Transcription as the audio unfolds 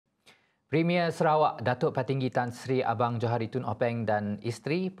Premier Sarawak Datuk Patinggi Tan Sri Abang Johari Tun Openg dan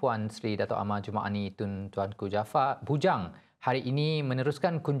isteri Puan Sri Dato Amar Juma'ani Tun Tuanku Bujang hari ini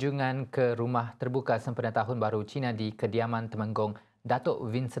meneruskan kunjungan ke rumah terbuka sempena Tahun Baru Cina di kediaman Temenggong Dato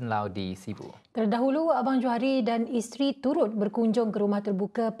Vincent Lau di Sibu. Terdahulu, Abang Johari dan isteri turut berkunjung ke rumah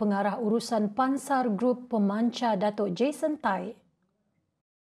terbuka pengarah urusan Pansar Grup Pemancar Datuk Jason Tai.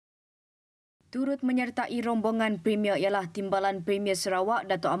 Turut menyertai rombongan Premier ialah Timbalan Premier Sarawak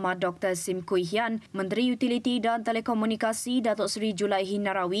Datuk Amar Dr. Sim Kui Hian, Menteri Utiliti dan Telekomunikasi Datuk Seri Julaihi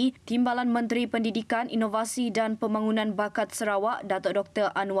Narawi, Timbalan Menteri Pendidikan, Inovasi dan Pembangunan Bakat Sarawak Datuk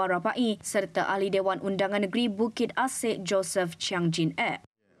Dr. Anwar Rabai serta Ahli Dewan Undangan Negeri Bukit Asik Joseph Chiang Jin Ek.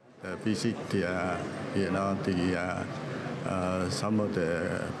 Visit some of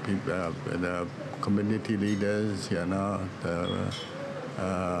the people, the community leaders,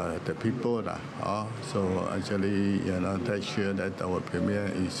 the people. So actually, that's sure that our Premier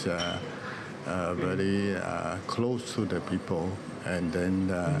is very close to the people and then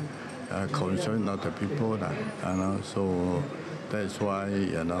concerned of the people. So that's why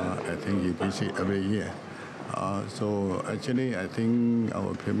I think he visit every year. So actually, I think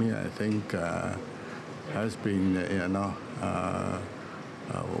our Premier, has been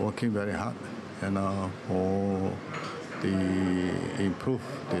working very hard, for the improve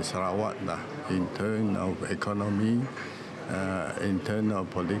the Sarawak in terms of economy, in terms of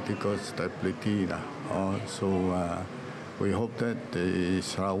political stability. So we hope that the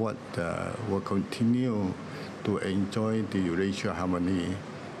Sarawak will continue to enjoy the racial harmony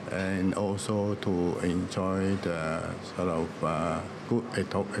and also to enjoy the sort of good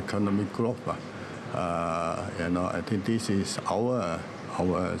economic growth. I think this is our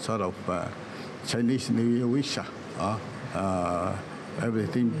sort of Chinese New Year wish.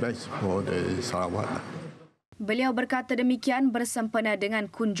 Everything best for the Sarawak. Beliau berkata demikian bersempena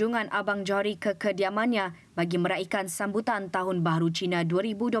dengan kunjungan Abang Johari ke kediamannya bagi meraihkan sambutan Tahun Baru Cina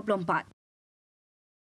 2024.